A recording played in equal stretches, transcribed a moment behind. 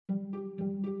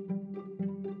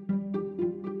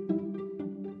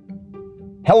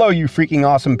Hello, you freaking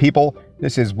awesome people.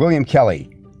 This is William Kelly,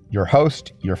 your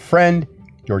host, your friend,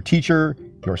 your teacher,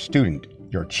 your student,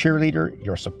 your cheerleader,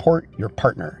 your support, your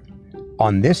partner.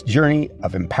 On this journey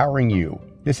of empowering you,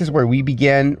 this is where we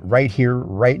begin right here,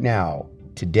 right now,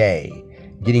 today.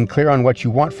 Getting clear on what you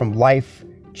want from life,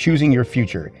 choosing your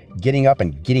future, getting up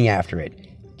and getting after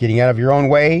it, getting out of your own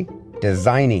way,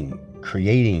 designing,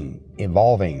 creating,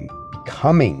 evolving,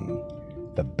 becoming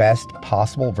the best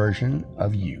possible version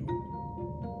of you.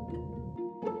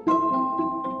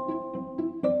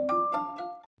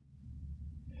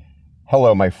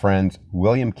 Hello, my friends.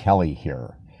 William Kelly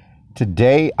here.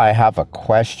 Today, I have a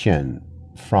question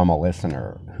from a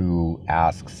listener who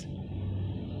asks,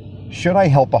 should I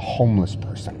help a homeless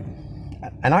person?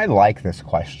 And I like this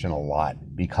question a lot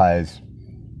because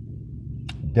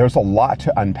there's a lot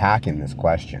to unpack in this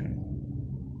question.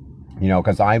 You know,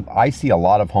 because I see a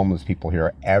lot of homeless people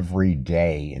here every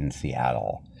day in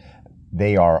Seattle.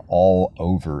 They are all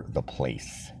over the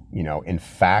place. You know, in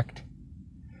fact,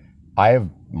 I have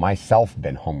myself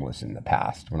been homeless in the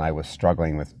past when I was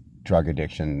struggling with drug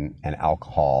addiction and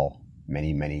alcohol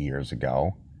many, many years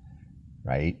ago,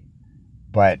 right?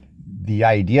 But the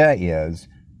idea is,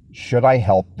 should I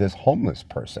help this homeless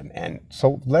person? And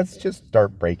so let's just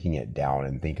start breaking it down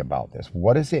and think about this.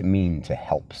 What does it mean to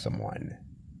help someone?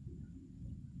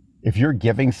 If you're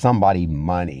giving somebody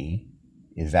money,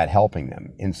 is that helping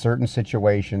them? In certain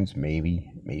situations,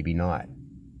 maybe, maybe not,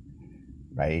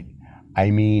 right? I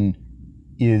mean,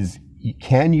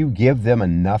 can you give them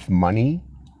enough money?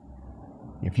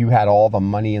 If you had all the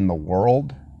money in the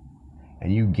world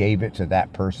and you gave it to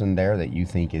that person there that you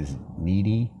think is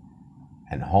needy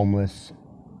and homeless,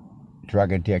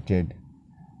 drug addicted,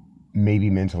 maybe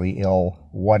mentally ill,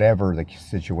 whatever the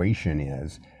situation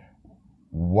is,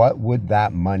 what would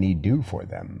that money do for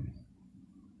them?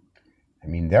 I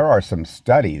mean, there are some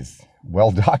studies,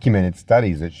 well-documented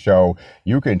studies that show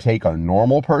you can take a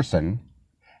normal person,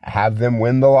 have them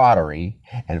win the lottery,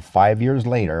 and 5 years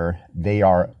later, they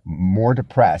are more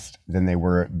depressed than they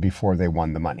were before they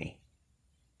won the money.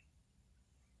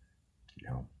 You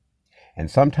know?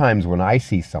 And sometimes when I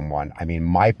see someone, I mean,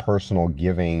 my personal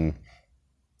giving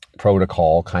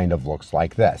protocol kind of looks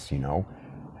like this, you know.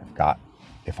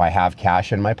 If I have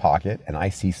cash in my pocket and I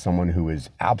see someone who is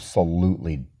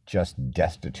absolutely just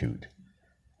destitute,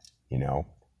 you know,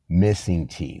 missing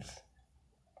teeth,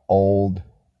 old,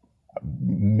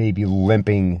 maybe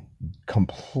limping,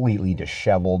 completely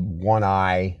disheveled, one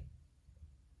eye.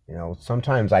 You know,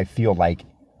 sometimes I feel like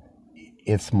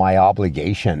it's my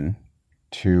obligation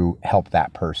to help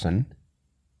that person.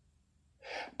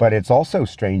 But it's also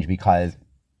strange because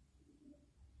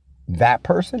that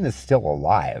person is still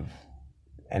alive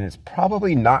and is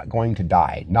probably not going to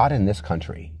die, not in this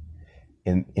country.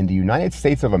 In the United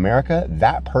States of America,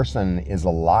 that person is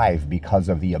alive because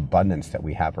of the abundance that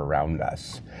we have around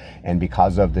us and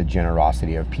because of the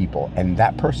generosity of people. And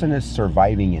that person is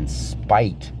surviving in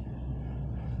spite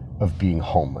of being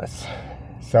homeless.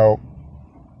 So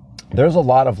there's a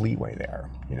lot of leeway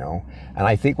there, you know? And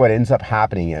I think what ends up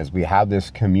happening is we have this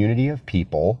community of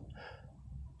people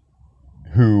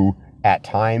who at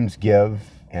times give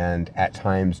and at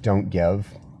times don't give,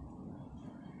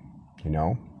 you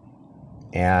know?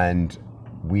 And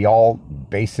we all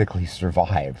basically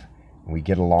survive. We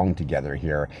get along together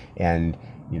here. And,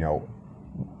 you know,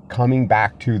 coming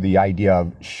back to the idea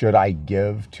of, should I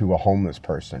give to a homeless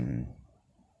person?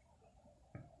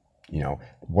 You know,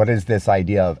 what is this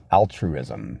idea of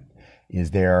altruism?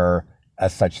 Is there a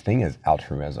such thing as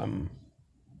altruism?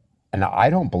 And I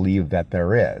don't believe that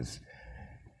there is.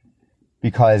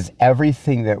 Because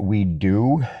everything that we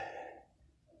do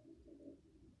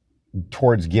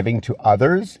towards giving to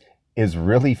others is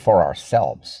really for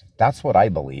ourselves. That's what I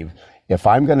believe. If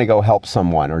I'm going to go help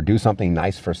someone or do something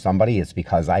nice for somebody, it's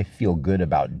because I feel good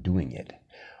about doing it.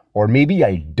 Or maybe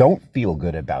I don't feel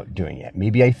good about doing it.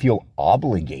 Maybe I feel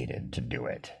obligated to do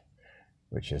it,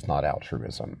 which is not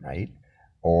altruism, right?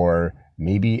 Or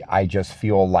maybe I just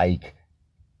feel like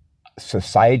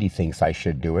society thinks I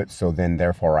should do it, so then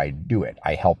therefore I do it.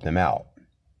 I help them out.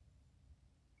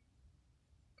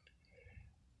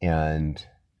 And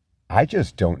I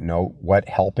just don't know what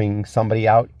helping somebody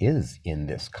out is in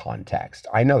this context.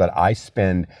 I know that I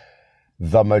spend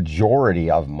the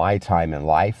majority of my time in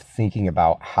life thinking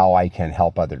about how I can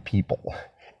help other people.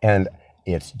 And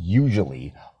it's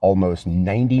usually almost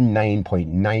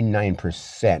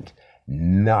 99.99%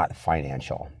 not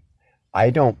financial.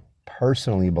 I don't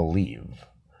personally believe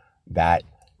that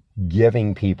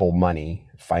giving people money,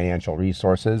 financial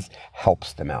resources,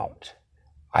 helps them out.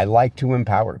 I like to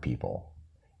empower people.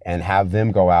 and have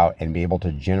them go out and be able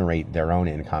to generate their own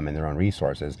income and their own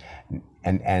resources.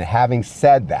 And having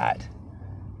said that,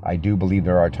 I do believe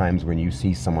there are times when you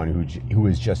see someone who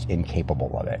is just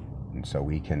incapable of it. And so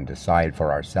we can decide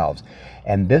for ourselves.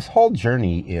 And this whole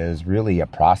journey is really a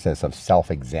process of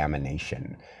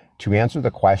self-examination. To answer the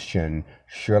question,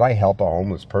 should I help a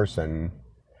homeless person,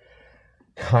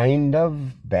 kind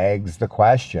of begs the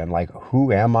question, like,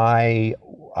 who am I?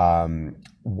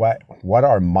 What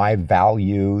are my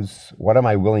values? What am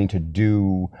I willing to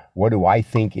do? What do I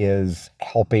think is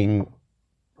helping,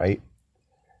 right?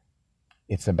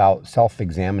 It's about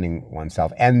self-examining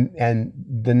oneself. And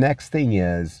the next thing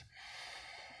is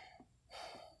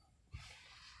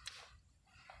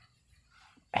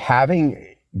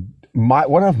having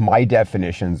one of my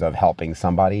definitions of helping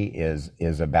somebody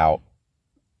is about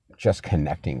just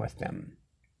connecting with them,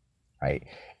 right?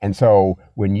 And so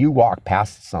when you walk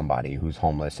past somebody who's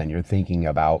homeless and you're thinking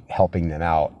about helping them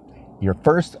out, your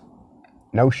first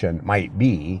notion might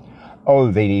be,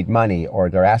 oh, they need money, or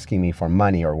they're asking me for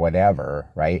money, or whatever,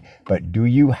 right? But do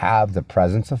you have the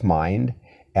presence of mind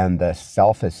and the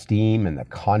self-esteem and the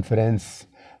confidence,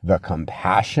 the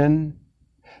compassion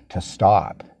to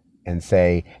stop and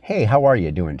say, hey, how are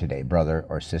you doing today, brother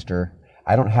or sister?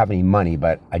 I don't have any money,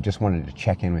 but I just wanted to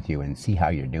check in with you and see how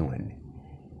you're doing.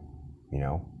 You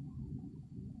know,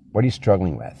 what are you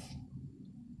struggling with?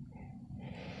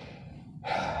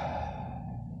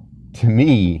 To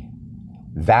me,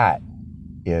 that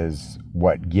is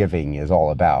what giving is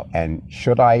all about. And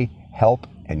should I help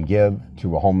and give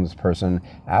to a homeless person?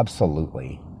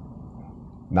 Absolutely.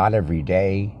 Not every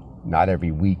day, not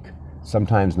every week,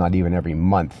 sometimes not even every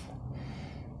month.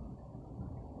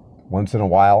 Once in a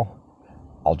while,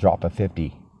 I'll drop a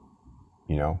 50,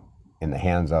 in the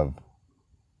hands of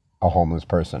a homeless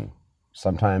person.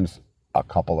 Sometimes a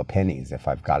couple of pennies if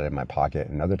I've got it in my pocket.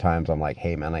 And other times I'm like,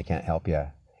 hey man, I can't help you.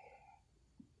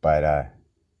 But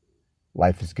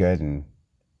life is good and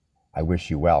I wish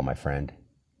you well, my friend.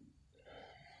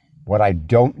 What I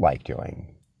don't like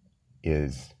doing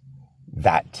is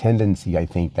that tendency, I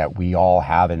think, that we all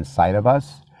have inside of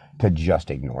us to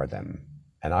just ignore them.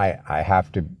 And I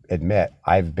have to admit,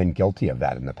 I've been guilty of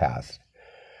that in the past.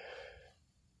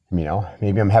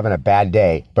 Maybe I'm having a bad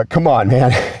day, but come on,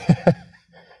 man.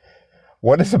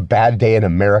 What does a bad day in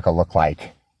America look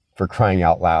like, for crying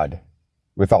out loud,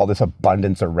 with all this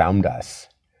abundance around us?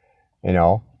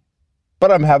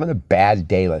 But I'm having a bad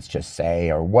day, let's just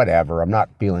say, or whatever. I'm not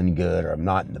feeling good, or I'm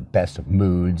not in the best of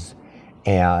moods.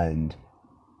 And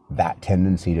that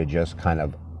tendency to just kind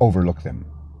of overlook them.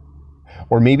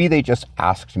 Or maybe they just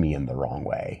asked me in the wrong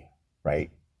way, right?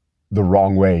 The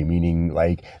wrong way, meaning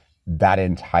like that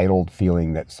entitled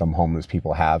feeling that some homeless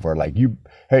people have, or like,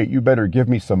 hey, you better give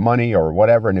me some money or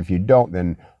whatever. And if you don't,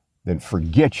 then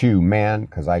forget you, man,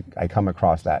 because I come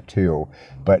across that too.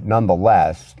 But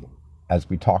nonetheless, as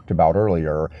we talked about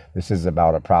earlier, this is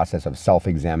about a process of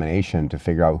self-examination to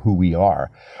figure out who we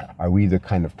are. Are we the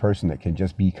kind of person that can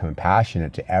just be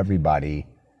compassionate to everybody,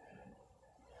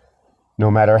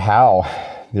 no matter how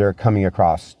they're coming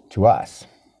across to us?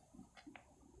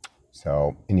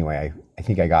 So anyway, I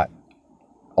think I got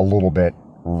a little bit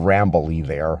rambly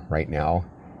there right now.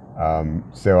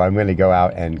 So I'm going to go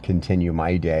out and continue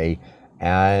my day.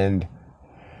 And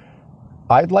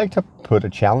I'd like to put a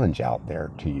challenge out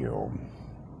there to you.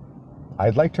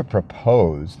 I'd like to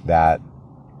propose that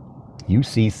you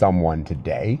see someone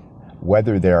today,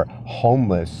 whether they're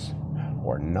homeless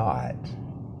or not,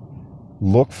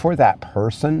 look for that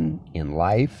person in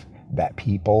life that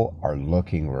people are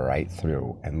looking right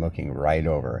through and looking right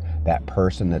over. That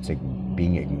person that's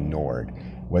being ignored,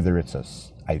 whether it's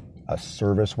a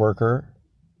service worker,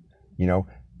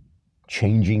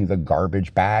 changing the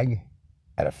garbage bag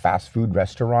at a fast food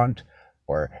restaurant,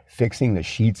 or fixing the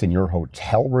sheets in your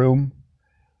hotel room.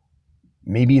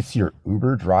 Maybe it's your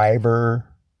Uber driver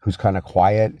who's kind of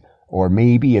quiet, or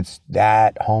maybe it's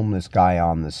that homeless guy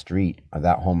on the street or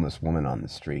that homeless woman on the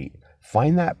street.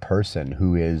 Find that person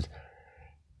who is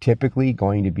typically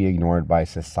going to be ignored by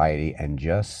society and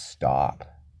just stop.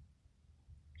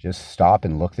 Just stop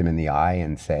and look them in the eye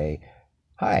and say,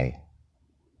 hi,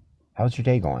 how's your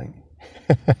day going?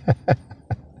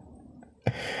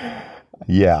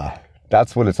 Yeah,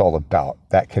 that's what it's all about,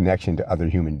 that connection to other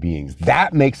human beings.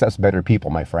 That makes us better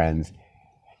people, my friends.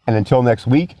 And until next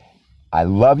week, I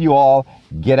love you all.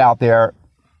 Get out there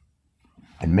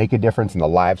and make a difference in the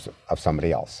lives of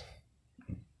somebody else.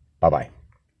 Bye-bye.